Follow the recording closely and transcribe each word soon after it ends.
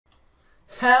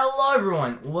Hello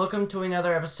everyone, welcome to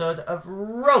another episode of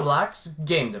Roblox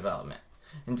Game Development.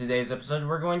 In today's episode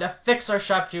we're going to fix our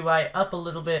shop GUI up a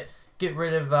little bit, get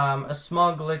rid of a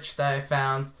small glitch that I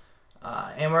found,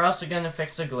 and we're also going to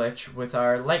fix a glitch with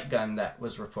our light gun that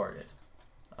was reported.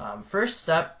 First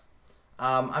step,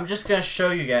 I'm just going to show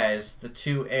you guys the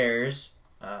two errors,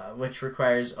 which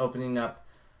requires opening up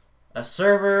a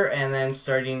server and then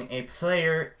starting a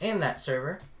player in that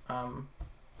server.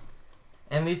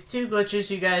 And these two glitches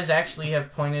you guys actually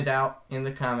have pointed out in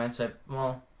the comments.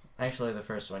 Well, actually the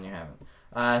first one you haven't.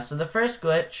 So the first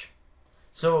glitch,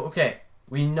 okay,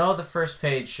 we know the first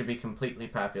page should be completely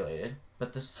populated,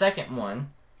 but the second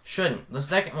one shouldn't. The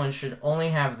second one should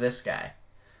only have this guy.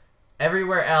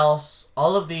 Everywhere else,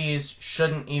 all of these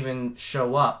shouldn't even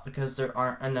show up because there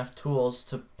aren't enough tools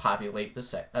to populate the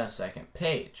second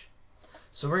page.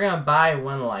 So we're going to buy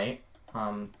one light.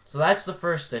 So that's the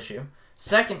first issue.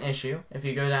 Second issue, if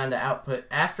you go down to output,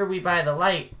 after we buy the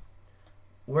light,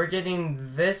 we're getting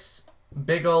this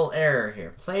big ol' error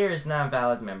here. Player is not a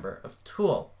valid member of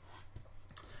tool.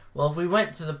 Well, if we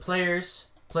went to the players,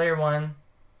 player 1,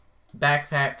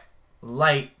 backpack,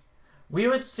 light, we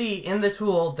would see in the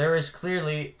tool there is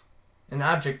clearly an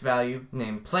object value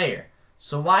named player.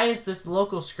 So why is this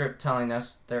local script telling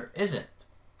us there isn't?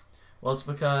 Well, it's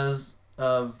because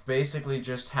of basically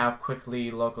just how quickly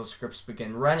local scripts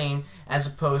begin running, as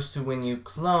opposed to when you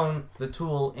clone the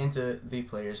tool into the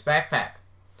player's backpack.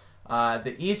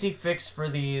 The easy fix for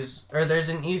these, or there's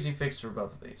an easy fix for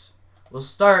both of these. We'll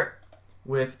start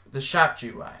with the shop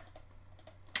GUI.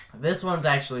 This one's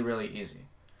actually really easy.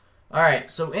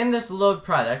 Alright, so in this load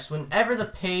products, whenever the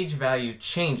page value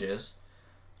changes,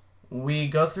 we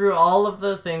go through all of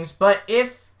the things, but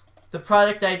if the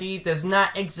product ID does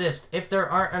not exist, if there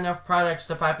aren't enough products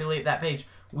to populate that page,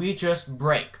 we just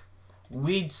break.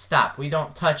 We stop. We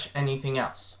don't touch anything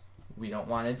else. We don't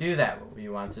want to do that. What we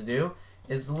want to do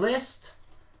is list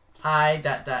I ...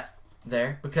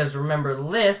 there, because remember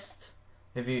list,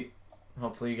 if you,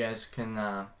 hopefully you guys can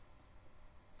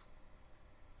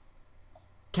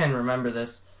remember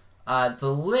this, the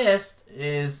list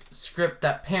is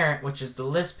script.parent, which is the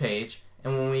list page,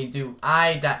 and when we do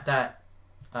I ...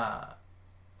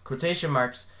 quotation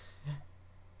marks,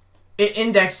 it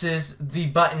indexes the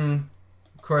button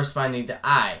corresponding to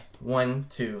I. 1,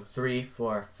 2, 3,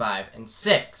 4, 5, and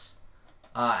 6.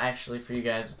 Actually, for you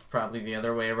guys, it's probably the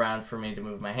other way around for me to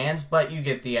move my hands, but you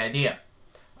get the idea.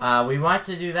 We want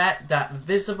to do that.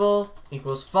 .visible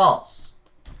equals false.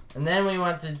 And then we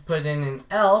want to put in an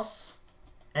else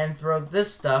and throw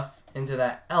this stuff into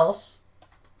that else.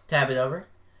 Tab it over.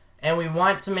 And we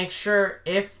want to make sure,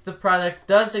 if the product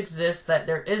does exist, that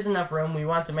there is enough room. We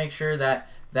want to make sure that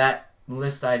that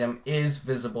list item is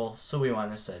visible, so we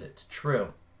want to set it to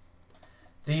true.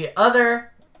 The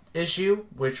other issue,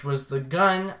 which was the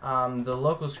gun, the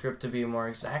local script to be more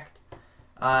exact,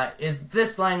 is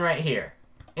this line right here.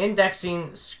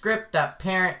 Indexing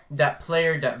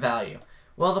script.parent.player.value.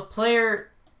 Well, the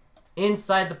player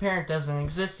inside the parent doesn't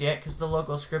exist yet because the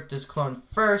local script is cloned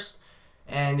first,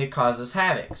 and it causes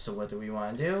havoc. So what do we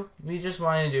want to do? We just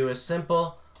want to do a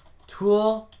simple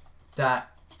tool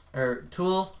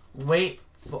wait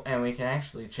for, and we can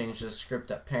actually change the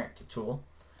script.parent to tool.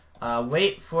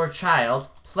 Wait for child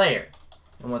player.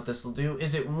 And what this will do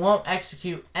is it won't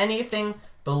execute anything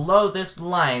below this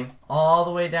line all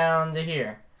the way down to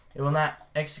here. It will not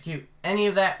execute any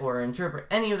of that or interpret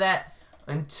any of that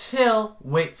until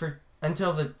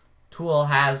the tool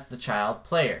has the child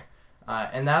player.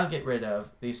 And that'll get rid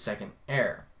of the second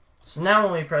error. So now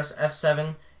when we press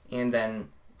F7 and then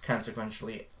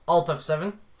consequentially Alt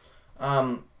F7,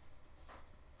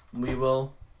 we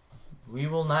will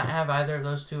not have either of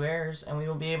those two errors, and we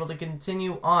will be able to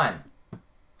continue on.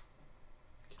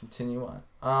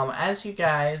 As you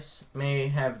guys may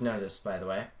have noticed, by the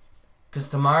way, because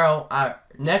tomorrow,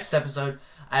 next episode,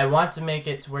 I want to make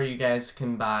it to where you guys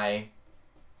can buy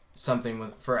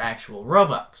something for actual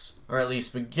Robux, or at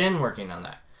least begin working on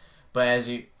that. But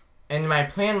and my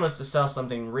plan was to sell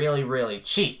something really, really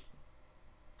cheap.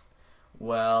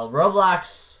 Well,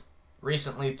 Roblox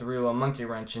recently threw a monkey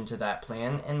wrench into that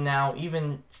plan, and now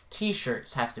even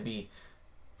t-shirts have to be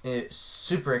a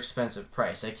super expensive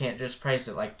price. I can't just price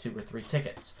it like 2 or 3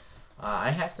 tickets.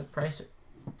 I have to price it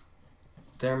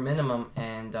their minimum,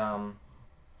 and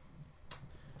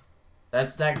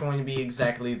that's not going to be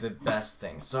exactly the best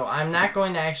thing. So I'm not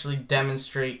going to actually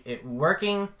demonstrate it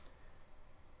working.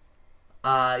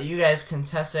 You guys can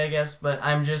test it, I guess, but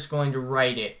I'm just going to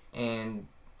write it, and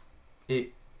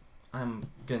I'm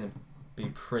going to be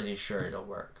pretty sure it'll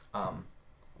work,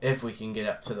 if we can get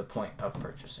up to the point of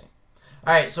purchasing.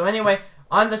 Alright, so anyway,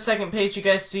 On the second page, you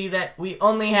guys see that we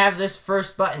only have this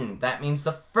first button. That means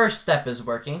the first step is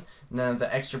working. None of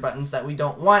the extra buttons that we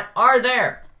don't want are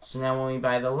there. So now when we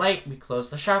buy the light, we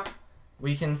close the shop.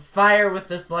 We can fire with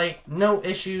this light. No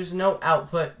issues, no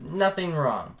output, nothing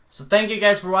wrong. So thank you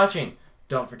guys for watching.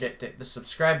 Don't forget to hit the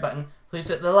subscribe button. Please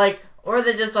hit the like or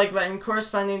the dislike button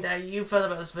corresponding to how you felt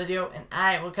about this video. And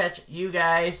I will catch you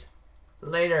guys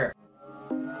later.